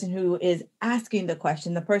 that person who is asking the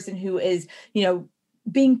question, the person who is,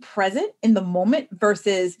 being present in the moment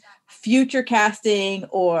versus future casting,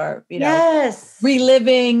 or,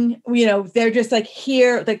 reliving, they're just like,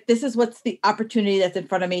 here, like, this is what's the opportunity that's in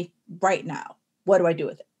front of me right now. What do I do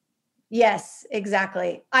with it? Yes,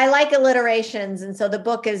 exactly. I like alliterations. And so the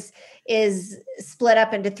book is split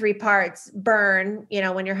up into 3 parts: burn,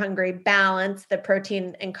 when you're hungry; balance, the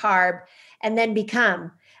protein and carb; and then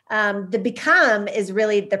become. The become is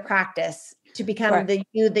really the practice to become the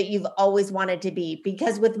you that you've always wanted to be.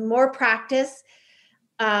 Because with more practice,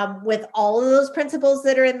 with all of those principles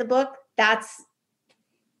that are in the book, that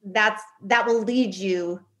will lead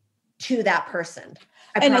you to that person.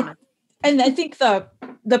 I promise. And I think the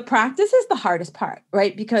practice is the hardest part,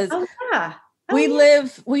 right? Because we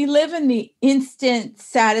live in the instant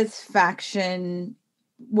satisfaction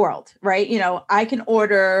world, right? I can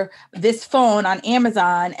order this phone on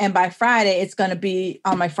Amazon, and by Friday it's going to be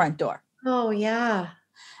on my front door. Oh yeah.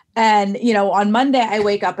 And, on Monday I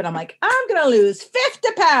wake up and I'm like, I'm going to lose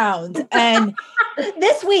 50 pounds. And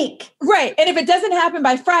this week. Right. And if it doesn't happen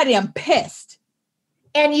by Friday, I'm pissed.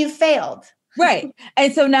 And you failed. Right.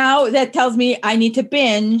 And so now that tells me I need to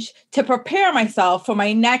binge to prepare myself for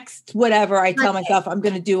my next whatever I tell myself I'm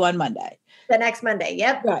going to do on Monday. The next Monday.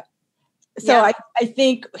 Yep. Right. So I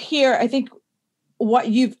think what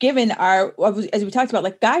you've given are, as we talked about,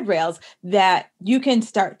 like guide rails that you can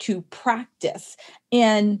start to practice.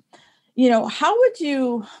 And, how would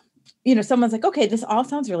you, someone's like, okay, this all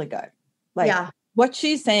sounds really good. Like what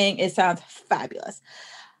she's saying, sounds fabulous.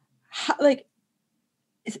 How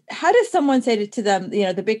does someone say to them,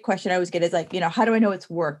 the big question I always get is like, how do I know it's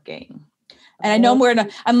working? And I know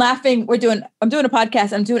I'm laughing. I'm doing a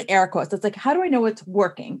podcast. I'm doing air quotes. It's like, how do I know it's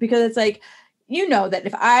working? Because it's like, you know that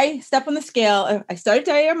if I step on the scale, if I started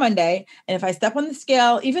diet on Monday, and if I step on the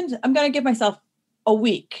scale, even I'm going to give myself a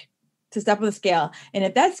week to step on the scale. And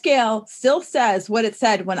if that scale still says what it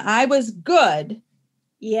said when I was good,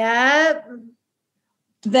 yep,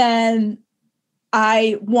 then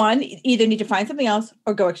I, either need to find something else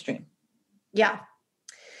or go extreme. Yeah.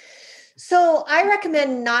 So I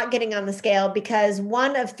recommend not getting on the scale because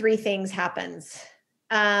one of three things happens.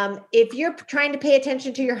 If you're trying to pay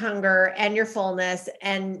attention to your hunger and your fullness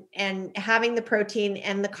and having the protein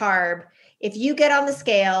and the carb, if you get on the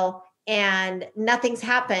scale and nothing's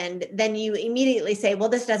happened, then you immediately say, well,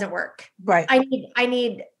 this doesn't work. Right. I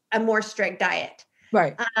need a more strict diet.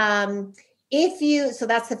 Right. So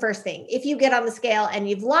that's the first thing. If you get on the scale and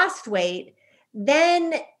you've lost weight,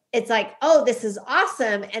 then it's like, oh, this is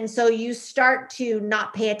awesome. And so you start to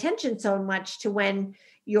not pay attention so much to when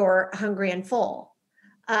you're hungry and full.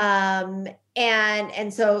 And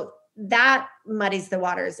so that muddies the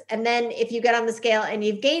waters. And then if you get on the scale and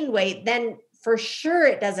you've gained weight, then for sure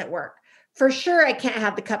it doesn't work. For sure I can't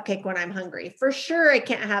have the cupcake when I'm hungry. For sure I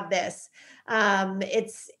can't have this.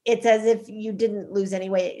 It's as if you didn't lose any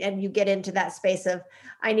weight and you get into that space of,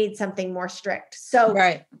 I need something more strict. So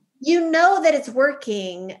right. You know that it's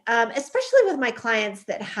working, especially with my clients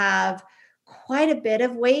that have quite a bit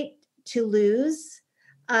of weight to lose.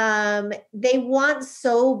 They want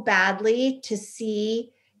so badly to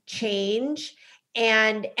see change,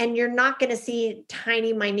 and you're not going to see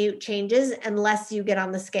tiny, minute changes unless you get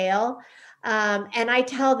on the scale. And I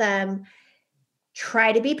tell them,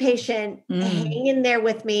 try to be patient, hang in there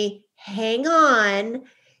with me, hang on.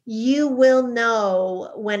 You will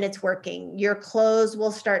know when it's working. Your clothes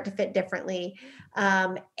will start to fit differently.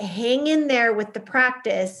 Hang in there with the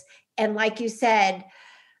practice. And like you said,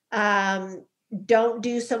 don't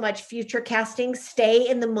do so much future casting. Stay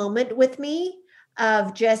in the moment with me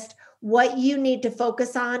of just what you need to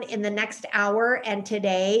focus on in the next hour. And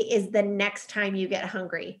today is the next time you get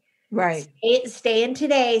hungry. Right. Stay in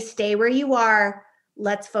today. Stay where you are.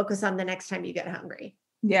 Let's focus on the next time you get hungry.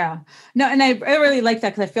 Yeah, no. And I really like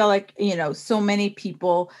that because I feel like, so many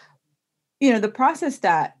people, the process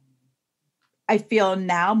that I feel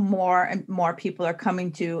now more and more people are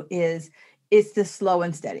coming to is it's the slow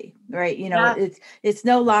and steady, right? It's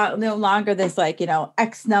no longer this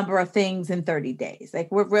X number of things in 30 days.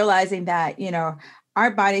 Like we're realizing that,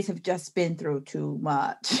 our bodies have just been through too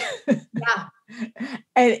much. Yeah.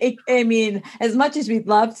 And as much as we'd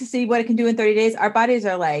love to see what it can do in 30 days, our bodies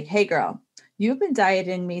are like, hey girl, you've been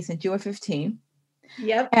dieting me since you were 15.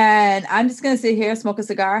 Yep. And I'm just going to sit here, smoke a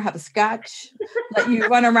cigar, have a scotch, let you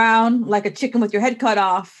run around like a chicken with your head cut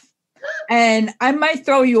off. And I might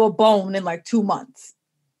throw you a bone in like 2 months.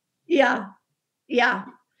 Yeah. Yeah.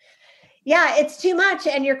 Yeah. It's too much.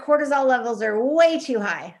 And your cortisol levels are way too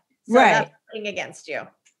high. So right. That's playing against you.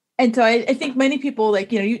 And so I think many people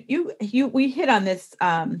we hit on this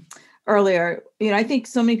earlier. I think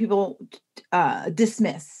so many people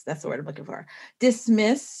dismiss, that's the word I'm looking for,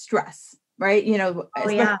 dismiss stress, right?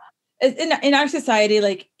 Yeah. In our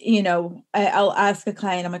society, I'll ask a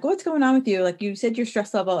client, I'm like, what's going on with you? Like you said your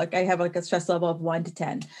stress level, like I have like a stress level of 1 to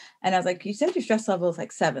 10. And I was like, you said your stress level is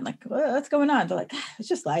like 7. Like, what's going on? They're like, it's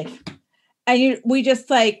just life. And we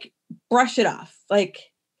just like brush it off.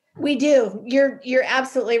 Like, we do. You're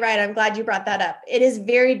absolutely right. I'm glad you brought that up. It is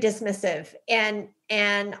very dismissive. And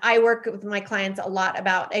I work with my clients a lot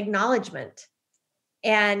about acknowledgement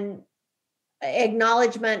of,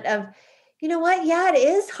 you know what? Yeah, it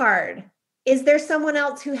is hard. Is there someone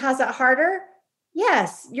else who has it harder?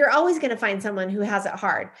 Yes, you're always going to find someone who has it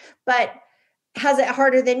hard, but has it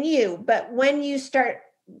harder than you. But when you start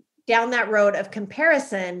down that road of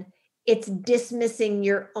comparison, it's dismissing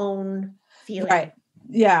your own feeling. Right.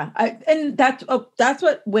 Yeah. And that's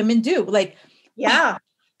what women do. Like, yeah,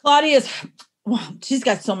 Claudia's, she's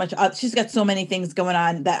got so much, she's got so many things going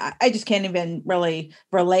on that I just can't even really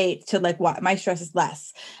relate to like what my stress is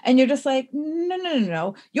less. And you're just like,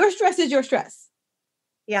 no. Your stress is your stress.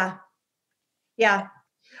 Yeah. Yeah.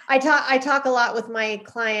 I talk a lot with my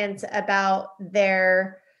clients about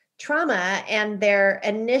their trauma and their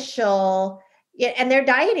initial and their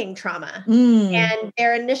dieting trauma. And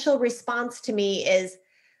their initial response to me is,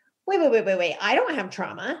 wait. I don't have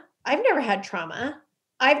trauma. I've never had trauma.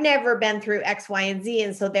 I've never been through X, Y, and Z.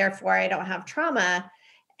 And so therefore I don't have trauma.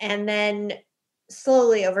 And then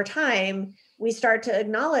slowly over time, we start to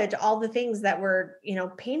acknowledge all the things that were,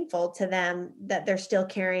 painful to them that they're still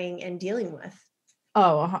carrying and dealing with.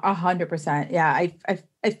 Oh, 100%. Yeah.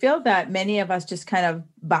 I feel that many of us just kind of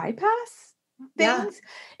bypass things.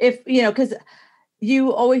 If, because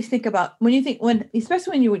you always think about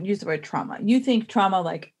especially when you would use the word trauma, you think trauma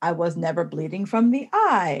like I was never bleeding from the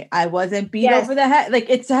eye. I wasn't beat over the head. Like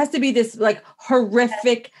it has to be this like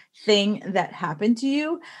horrific thing that happened to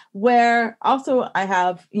you. Where also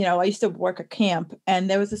I used to work at camp and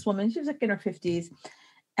there was this woman, she was like in her 50s.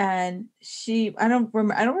 And I don't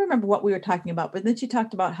remember what we were talking about, but then she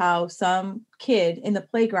talked about how some kid in the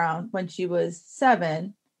playground when she was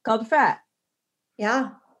 7 called her fat.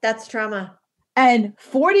 Yeah, that's trauma. And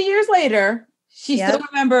 40 years later, she still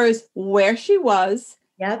remembers where she was,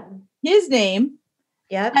 his name,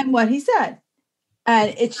 and what he said.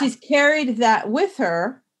 And she's carried that with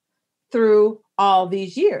her through all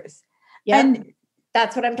these years. And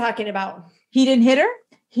that's what I'm talking about. He didn't hit her.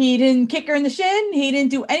 He didn't kick her in the shin. He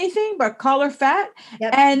didn't do anything but call her fat.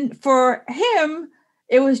 And for him,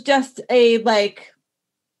 it was just a like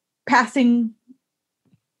passing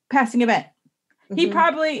event. Mm-hmm. He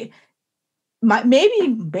probably maybe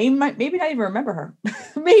not even remember her.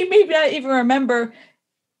 maybe not even remember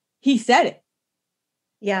he said it.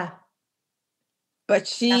 Yeah. But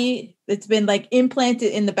it's been like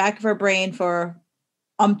implanted in the back of her brain for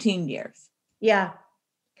umpteen years. Yeah.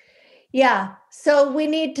 Yeah. So we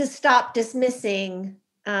need to stop dismissing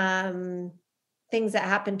things that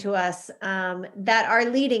happen to us that are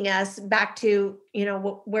leading us back to,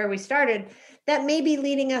 where we started, that may be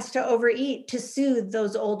leading us to overeat to soothe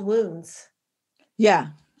those old wounds. Yeah.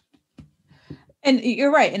 And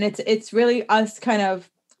you're right. And it's really us kind of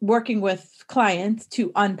working with clients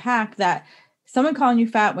to unpack that someone calling you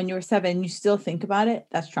fat when you were 7, you still think about it.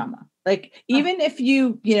 That's trauma. Like, even if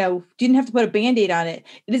you didn't have to put a Band-Aid on it,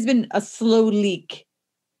 it has been a slow leak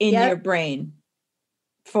in your brain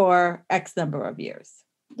for X number of years.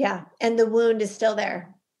 Yeah. And the wound is still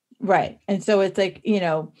there. Right. And so it's like,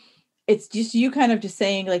 it's just you kind of just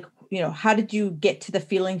saying like, how did you get to the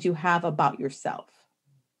feelings you have about yourself?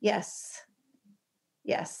 Yes.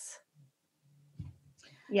 Yes.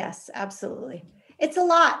 Yes, absolutely. It's a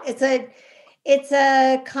lot. It's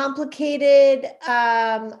a complicated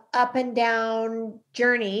up and down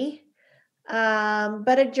journey,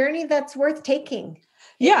 but a journey that's worth taking.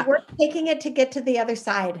 Yeah. It's worth taking it to get to the other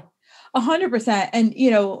side. 100%. And,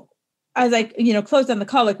 as I, close on the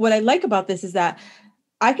call, like what I like about this is that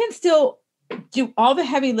I can still do all the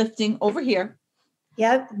heavy lifting over here.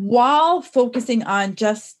 Yep. While focusing on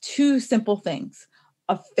just 2 simple things,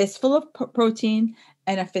 a fistful of protein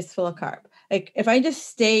and a fistful of carb. Like if I just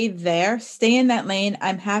stay in that lane,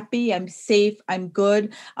 I'm happy, I'm safe, I'm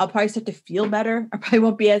good. I'll probably start to feel better. I probably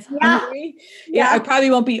won't be as hungry. Yeah. I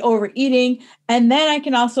probably won't be overeating. And then I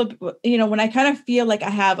can also, when I kind of feel like I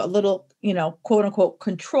have a little, quote unquote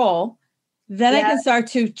control, then I can start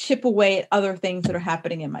to chip away at other things that are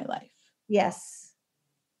happening in my life. Yes.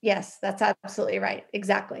 Yes, that's absolutely right.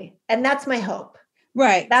 Exactly. And that's my hope.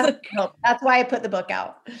 Right. That's why I put the book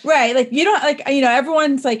out. Right. Like you don't like,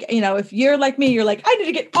 everyone's like, if you're like me, you're like, I need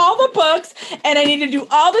to get all the books and I need to do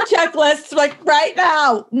all the checklists like right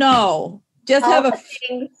now. No, just have a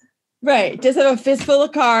fistful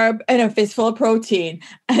of carb and a fistful of protein.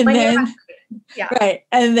 And right.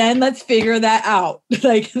 And then let's figure that out.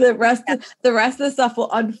 Like the rest of the stuff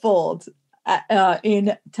will unfold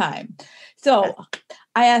in time. So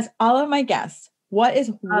I ask all of my guests, what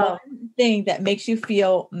is one thing that makes you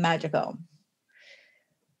feel magical?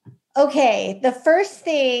 Okay. The first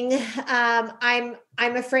thing, I'm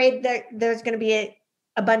afraid that there's going to be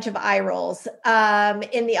a bunch of eye rolls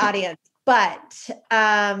in the audience, but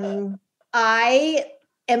I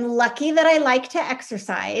am lucky that I like to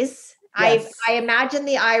exercise. Yes. I imagine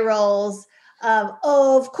the eye rolls.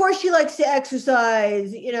 Of course she likes to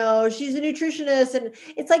exercise, she's a nutritionist. And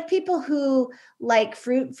it's like people who like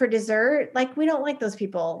fruit for dessert. Like we don't like those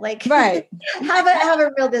people, like have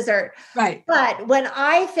a real dessert. Right. But when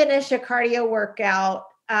I finish a cardio workout,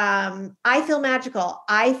 I feel magical.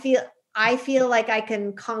 I feel like I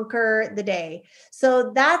can conquer the day.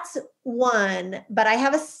 So that's one, but I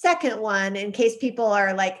have a second one in case people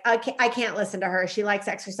are like, I can't listen to her. She likes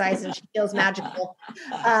exercise and she feels magical.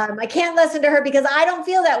 I can't listen to her because I don't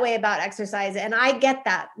feel that way about exercise. And I get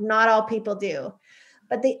that. Not all people do.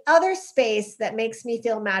 But the other space that makes me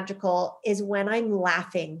feel magical is when I'm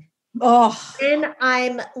laughing. When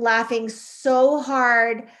I'm laughing so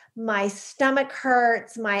hard, my stomach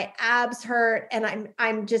hurts, my abs hurt, and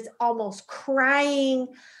I'm just almost crying.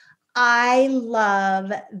 I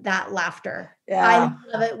love that laughter. Yeah.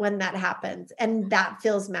 I love it when that happens. And that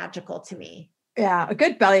feels magical to me. Yeah. A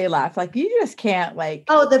good belly laugh. Like you just can't like.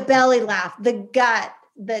 Oh, the belly laugh, the gut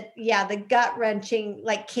the gut wrenching,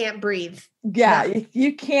 like can't breathe. Yeah.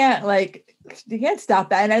 You can't stop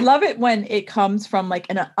that. And I love it when it comes from like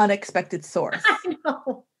an unexpected source. I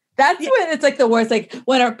know. That's when it's like the worst. Like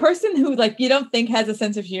when a person who like you don't think has a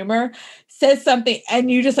sense of humor says something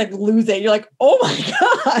and you just like lose it. You're like, oh my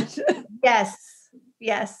gosh.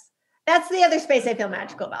 Yes. That's the other space I feel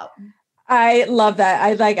magical about. I love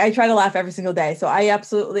that. I try to laugh every single day. So I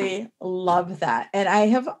absolutely love that. And I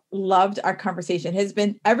have loved our conversation. It has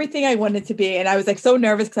been everything I wanted to be. And I was like so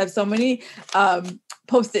nervous because I have so many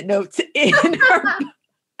Post-it notes in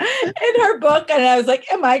her book. And I was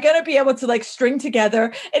like, am I going to be able to like string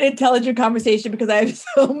together an intelligent conversation? Because I have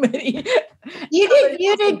so many.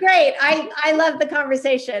 You did great. I love the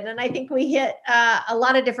conversation. And I think we hit a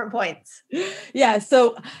lot of different points. Yeah.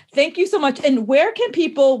 So thank you so much. And where can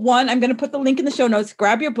people, I'm going to put the link in the show notes,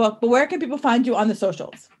 grab your book, but where can people find you on the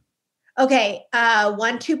socials? Okay.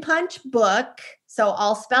 1-2 Punch book. So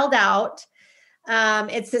all spelled out.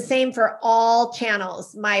 It's the same for all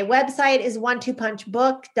channels. My website is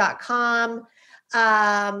 12punchbook.com.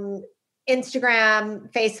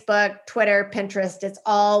 Instagram, Facebook, Twitter, Pinterest, it's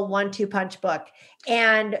all 1-2 Punch Book.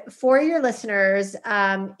 And for your listeners,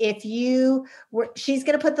 she's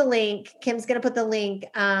going to put the link, Kim's going to put the link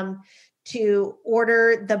to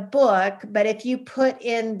order the book. But if you put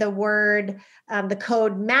in the word, the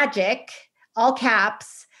code MAGIC, all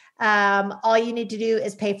caps, all you need to do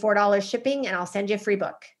is pay $4 shipping and I'll send you a free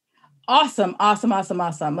book. Awesome.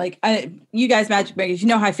 Like you guys, magic makers, you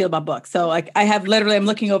know how I feel about books. So like I'm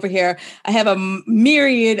looking over here. I have a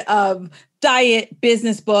myriad of diet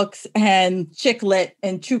business books and chick lit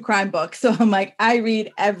and true crime books. So I'm like, I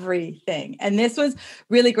read everything. And this was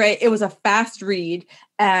really great. It was a fast read.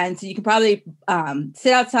 And so you can probably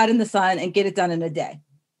sit outside in the sun and get it done in a day.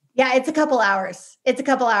 Yeah, it's a couple hours. If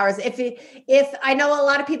I know a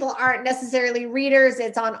lot of people aren't necessarily readers,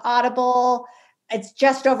 it's on Audible. It's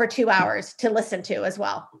just over 2 hours to listen to as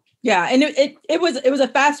well. Yeah. And it was a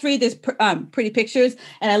fast read. There's pretty pictures.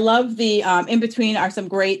 And I love the in between are some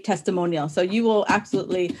great testimonials. So you will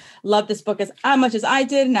absolutely love this book as much as I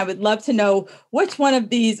did. And I would love to know which one of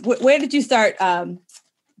these, where did you start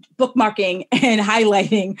bookmarking and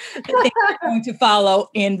highlighting the things you're going to follow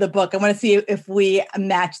in the book. I want to see if we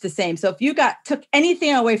match the same. So if you took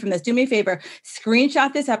anything away from this, do me a favor,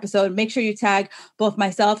 screenshot this episode, make sure you tag both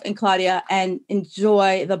myself and Claudia and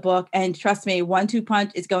enjoy the book. And trust me, 1-2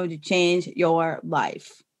 Punch is going to change your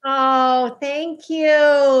life. Oh, thank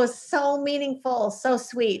you. So meaningful. So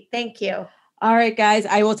sweet. Thank you. All right, guys,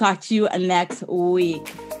 I will talk to you next week.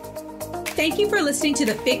 Thank you for listening to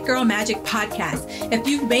the Fit Girl Magic podcast. If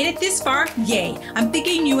you've made it this far, yay. I'm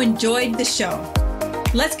thinking you enjoyed the show.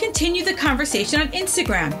 Let's continue the conversation on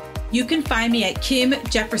Instagram. You can find me at Kim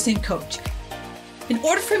Jefferson Coach. In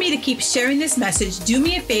order for me to keep sharing this message, do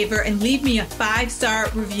me a favor and leave me a 5-star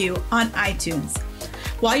review on iTunes.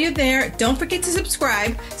 While you're there, don't forget to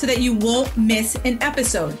subscribe so that you won't miss an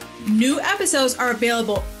episode. New episodes are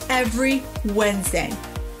available every Wednesday.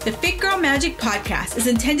 The Fit Girl Magic podcast is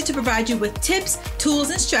intended to provide you with tips, tools,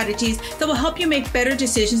 and strategies that will help you make better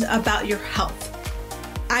decisions about your health.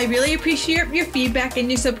 I really appreciate your feedback and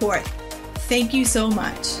your support. Thank you so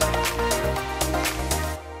much.